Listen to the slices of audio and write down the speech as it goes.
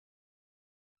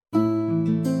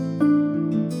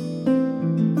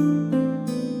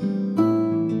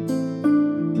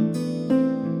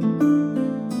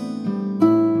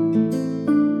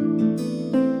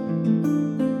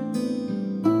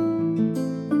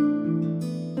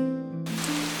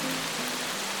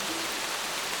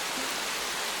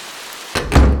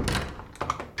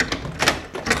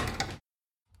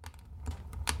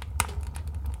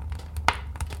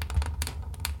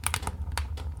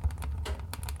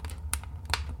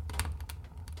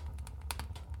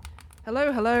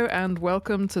Hello, and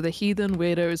welcome to the Heathen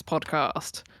Wyrdos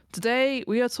podcast. Today,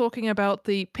 we are talking about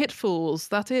the pitfalls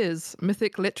that is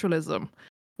Mythic Literalism.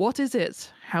 What is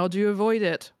it? How do you avoid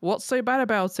it? What's so bad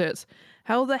about it?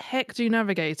 How the heck do you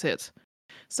navigate it?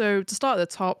 So, to start at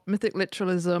the top, Mythic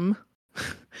Literalism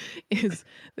is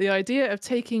the idea of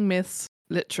taking myths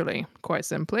literally, quite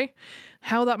simply.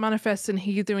 How that manifests in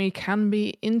heathenry can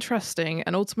be interesting,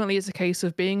 and ultimately, it's a case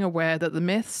of being aware that the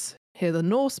myths, here the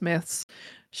Norse myths,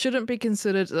 shouldn't be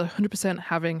considered 100%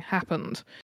 having happened.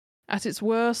 At its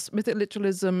worst, mythic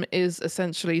literalism is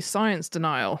essentially science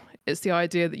denial. It's the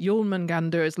idea that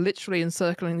Jormungandr is literally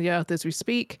encircling the earth as we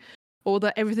speak, or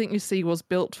that everything you see was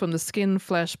built from the skin,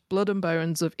 flesh, blood, and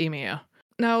bones of Ymir.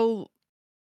 Now,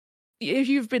 if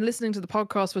you've been listening to the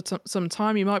podcast for some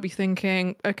time, you might be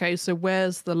thinking, okay, so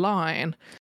where's the line?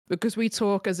 Because we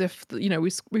talk as if,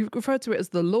 we refer to it as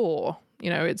the law.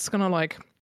 It's kind of like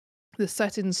the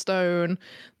set in stone,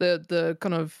 the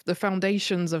kind of the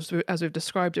foundations of, as we've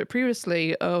described it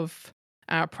previously, of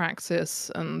our practice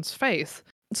and faith.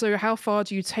 So how far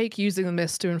do you take using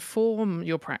this to inform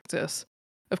your practice?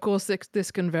 Of course,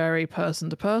 this can vary person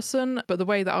to person, but the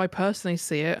way that I personally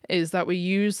see it is that we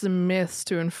use the myths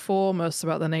to inform us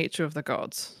about the nature of the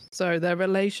gods. So their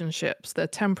relationships, their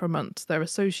temperament, their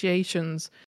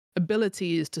associations,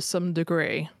 abilities to some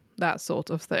degree, that sort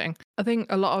of thing. I think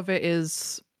a lot of it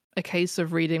is a case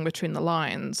of reading between the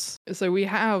lines. So we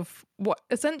have what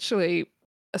essentially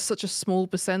such a small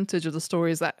percentage of the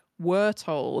stories that were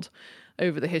told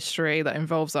over the history that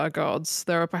involves our gods.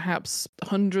 There are perhaps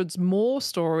hundreds more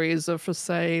stories of, for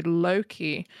say,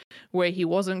 Loki, where he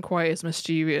wasn't quite as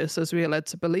mischievous as we are led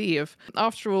to believe.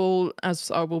 After all,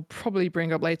 as I will probably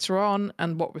bring up later on,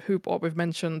 and what we've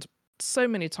mentioned so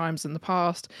many times in the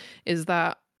past, is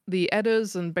that the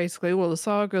Eddas and basically all the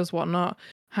sagas, whatnot,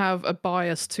 have a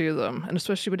bias to them. And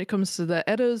especially when it comes to the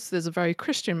Eddas, there's a very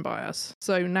Christian bias.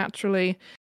 So naturally,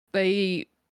 they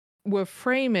were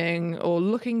framing or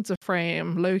looking to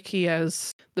frame Loki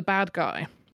as the bad guy.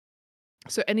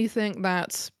 So anything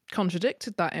that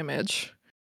contradicted that image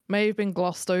may have been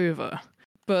glossed over.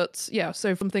 But yeah,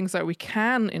 so from things that we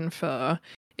can infer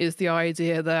is the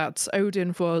idea that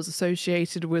Odin was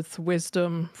associated with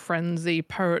wisdom, frenzy,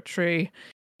 poetry.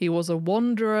 He was a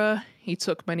wanderer, he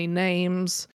took many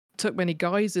names, took many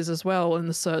guises as well in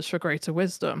the search for greater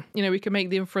wisdom. We can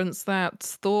make the inference that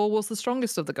Thor was the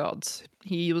strongest of the gods.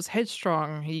 He was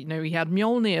headstrong, he had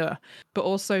Mjolnir, but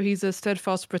also he's a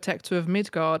steadfast protector of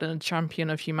Midgard and a champion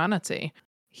of humanity.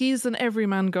 He's an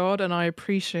everyman god, and I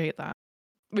appreciate that.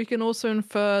 We can also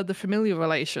infer the familial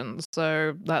relations,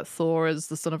 so that Thor is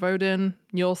the son of Odin,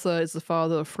 Njortha is the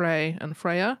father of Frey and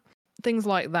Freya, things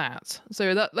like that.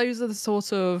 So those are the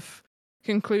sort of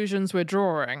conclusions we're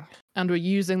drawing, and we're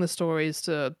using the stories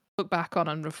to look back on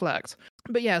and reflect.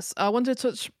 But yes, I want to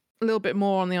touch a little bit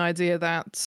more on the idea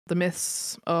that the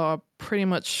myths are pretty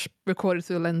much recorded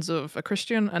through the lens of a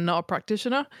Christian and not a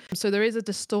practitioner. So there is a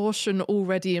distortion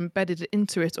already embedded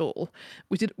into it all.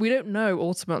 We don't know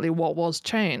ultimately what was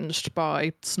changed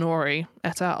by Snorri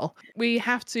et al. We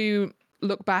have to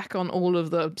look back on all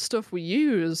of the stuff we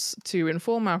use to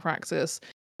inform our practice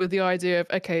with the idea of,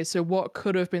 okay, so what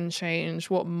could have been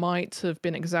changed? What might have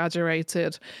been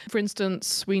exaggerated? For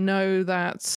instance, we know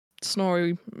that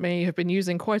Snorri may have been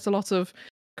using quite a lot of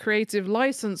creative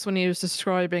license when he was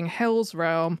describing Hell's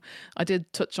realm. I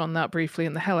did touch on that briefly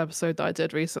in the Hell episode that I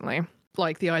did recently.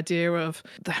 Like the idea of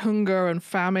the hunger and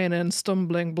famine and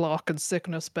stumbling block and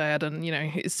sickness bed, and,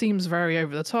 it seems very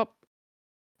over the top.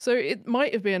 So it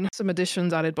might have been some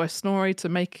additions added by Snorri to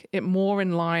make it more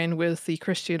in line with the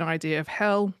Christian idea of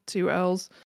hell, 2 L's.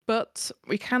 But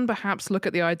we can perhaps look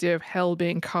at the idea of hell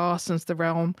being cast into the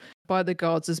realm by the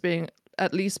gods as being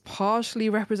at least partially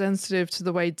representative to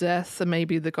the way death and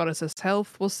maybe the goddess's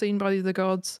health was seen by the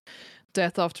gods.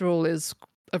 Death, after all, is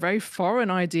a very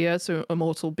foreign idea to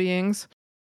immortal beings.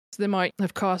 So they might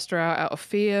have cast her out of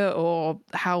fear, or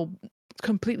how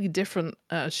completely different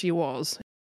she was.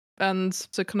 And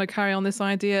to kind of carry on this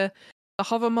idea, the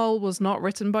Hovermole was not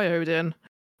written by Odin.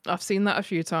 I've seen that a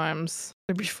few times.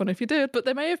 It'd be fun if you did, but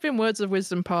there may have been words of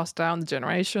wisdom passed down the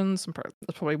generations, and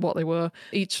that's probably what they were.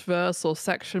 Each verse or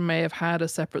section may have had a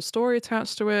separate story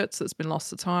attached to it, so it's been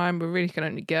lost to time. We really can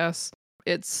only guess.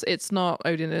 It's not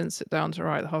Odin didn't sit down to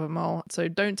write the Hovermole, so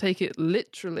don't take it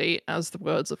literally as the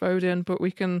words of Odin, but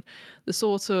the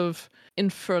sort of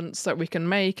inference that we can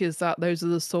make is that those are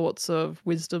the sorts of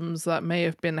wisdoms that may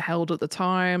have been held at the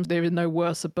time. There is no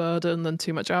worse a burden than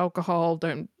too much alcohol.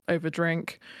 Don't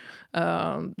overdrink.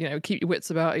 Keep your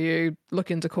wits about you. Look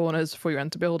into corners before you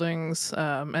enter buildings.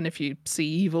 And if you see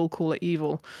evil, call it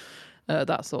evil.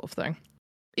 That sort of thing.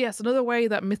 Yes, another way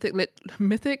that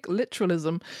mythic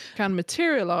literalism can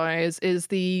materialize is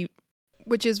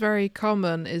which is very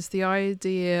common, is the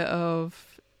idea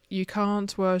of you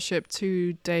can't worship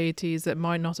two deities that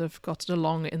might not have gotten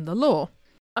along in the law.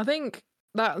 I think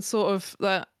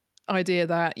that idea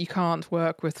that you can't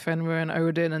work with Fenrir and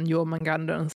Odin and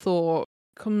Jormungandr and Thor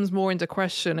comes more into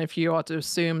question if you are to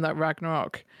assume that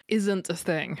Ragnarok isn't a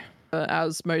thing,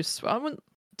 as most.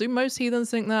 Do most heathens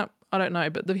think that? I don't know,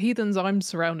 but the heathens we're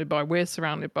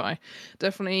surrounded by,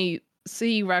 definitely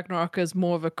see Ragnarok as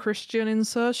more of a Christian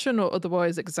insertion or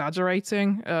otherwise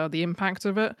exaggerating the impact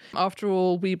of it. After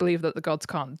all, we believe that the gods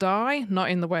can't die, not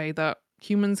in the way that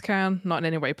humans can, not in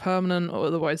any way permanent or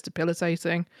otherwise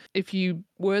debilitating. If you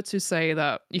were to say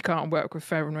that you can't work with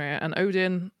Fenrir and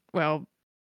Odin, well,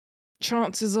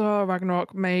 chances are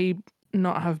Ragnarok may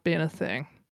not have been a thing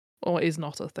or is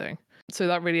not a thing. So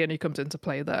that really only comes into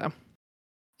play there.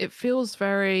 It feels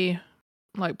very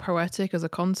poetic as a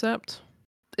concept.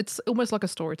 It's almost like a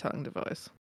storytelling device.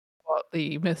 What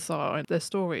the myths are, their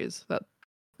stories that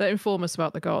inform us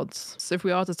about the gods. So if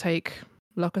we are to take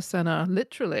Lokasenna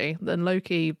literally, then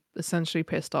Loki essentially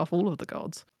pissed off all of the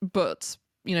gods. But,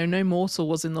 no mortal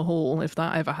was in the hall if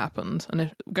that ever happened. And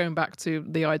if going back to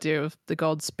the idea of the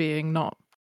gods being not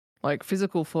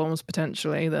physical forms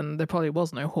potentially, then there probably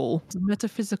was no hall. It's a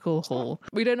metaphysical hall.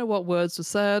 We don't know what words were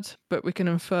said, but we can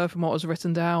infer from what was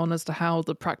written down as to how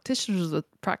the practitioners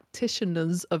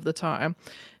of the time,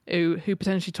 who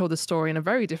potentially told the story in a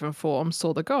very different form,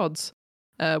 saw the gods.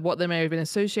 What they may have been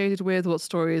associated with, what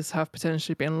stories have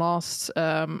potentially been lost,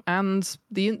 and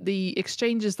the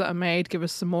exchanges that are made give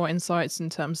us some more insights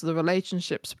in terms of the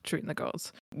relationships between the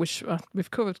gods, which we've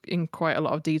covered in quite a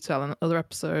lot of detail in other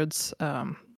episodes.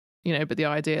 But the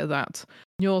idea that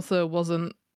Njortha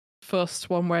wasn't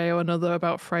fussed one way or another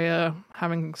about Freya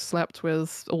having slept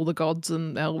with all the gods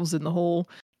and elves in the hall,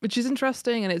 which is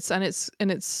interesting, and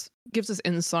it's gives us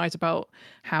insight about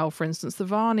how, for instance, the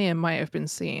Vanir might have been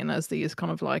seen as these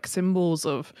kind of symbols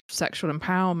of sexual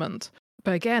empowerment.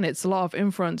 But again, it's a lot of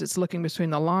inference. It's looking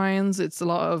between the lines. It's a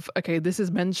lot of, okay, this is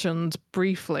mentioned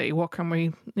briefly. What can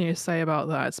we say about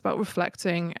that? It's about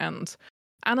reflecting and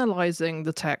analyzing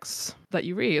the texts that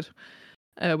you read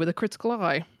with a critical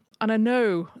eye. And I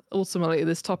know ultimately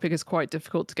this topic is quite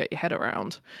difficult to get your head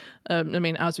around.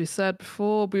 As we said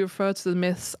before, we refer to the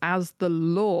myths as the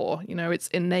law. It's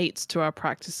innate to our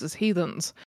practice as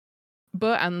heathens.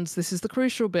 But, and this is the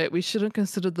crucial bit, we shouldn't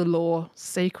consider the law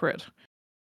sacred.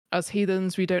 As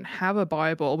heathens, we don't have a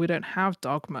Bible, we don't have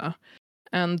dogma.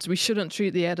 And we shouldn't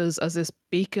treat the Eddas as this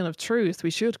beacon of truth. We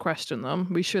should question them,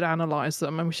 we should analyze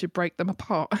them, and we should break them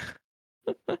apart.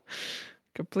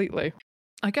 Completely.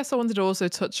 I guess I wanted to also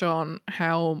touch on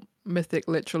how mythic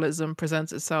literalism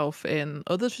presents itself in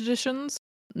other traditions.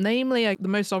 Namely, the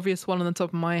most obvious one on the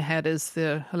top of my head is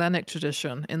the Hellenic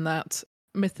tradition, in that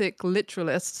mythic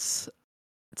literalists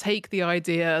take the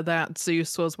idea that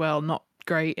Zeus was, not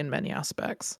great in many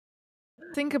aspects.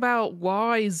 Think about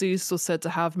why Zeus was said to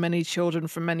have many children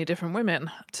from many different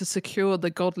women, to secure the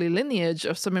godly lineage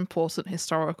of some important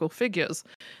historical figures.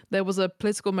 There was a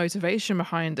political motivation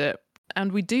behind it,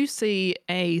 and we do see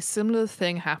a similar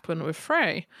thing happen with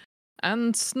Frey.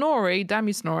 And Snorri, damn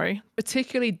you Snorri,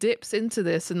 particularly dips into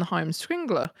this in the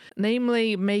Heimskringla,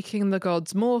 namely making the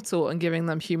gods mortal and giving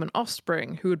them human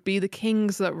offspring, who would be the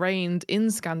kings that reigned in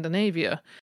Scandinavia.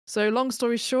 So long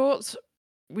story short,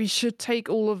 we should take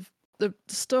all of the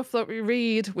stuff that we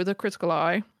read with a critical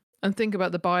eye and think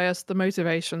about the bias, the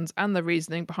motivations, and the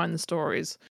reasoning behind the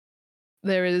stories.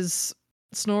 There is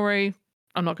Snorri,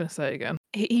 I'm not going to say it again.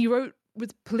 He wrote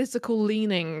with political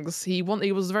leanings. He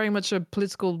was very much a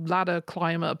political ladder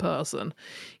climber person.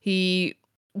 He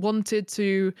wanted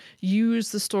to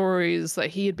use the stories that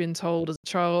he had been told as a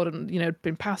child and,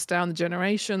 been passed down the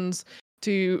generations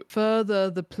to further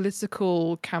the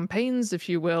political campaigns, if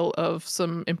you will, of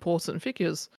some important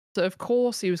figures. So of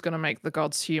course he was going to make the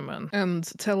gods human and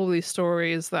tell all these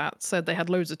stories that said they had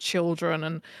loads of children,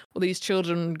 and these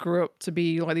children grew up to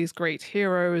be these great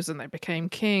heroes and they became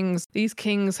kings. These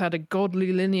kings had a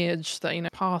godly lineage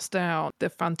that, passed down. They're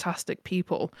fantastic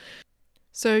people.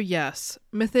 So yes,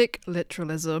 mythic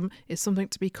literalism is something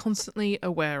to be constantly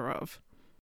aware of.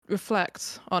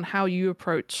 Reflect on how you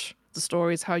approach the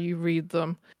stories, how you read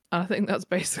them. And I think that's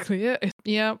basically it.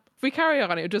 Yeah, if we carry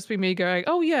on, it would just be me going,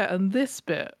 oh yeah, and this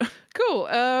bit. Cool.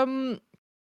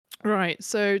 Right,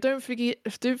 so don't forget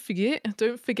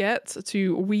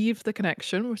to weave the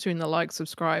connection between the like,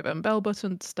 subscribe, and bell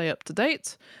button to stay up to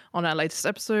date on our latest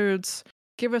episodes.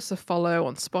 Give us a follow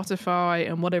on Spotify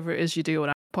and whatever it is you do on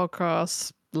our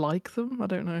podcasts. Like them, I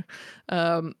don't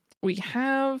know. We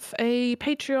have a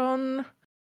Patreon.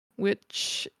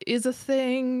 which is a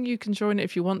thing. You can join it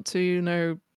if you want to.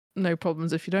 No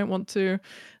problems if you don't want to.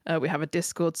 We have a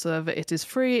Discord server. It is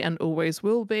free and always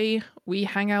will be. We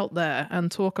hang out there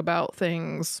and talk about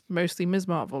things, mostly Ms.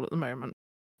 Marvel at the moment.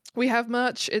 We have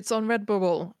merch. It's on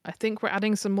Redbubble. I think we're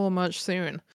adding some more merch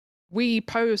soon. We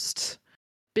post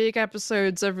big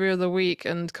episodes every other week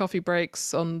and coffee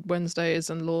breaks on Wednesdays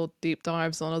and lore deep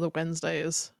dives on other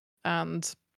Wednesdays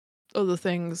and other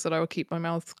things that I will keep my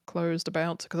mouth closed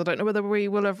about because I don't know whether we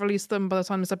will have released them by the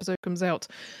time this episode comes out.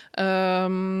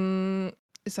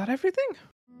 Is that everything?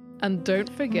 And don't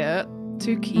forget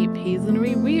to keep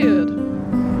heathenry weird.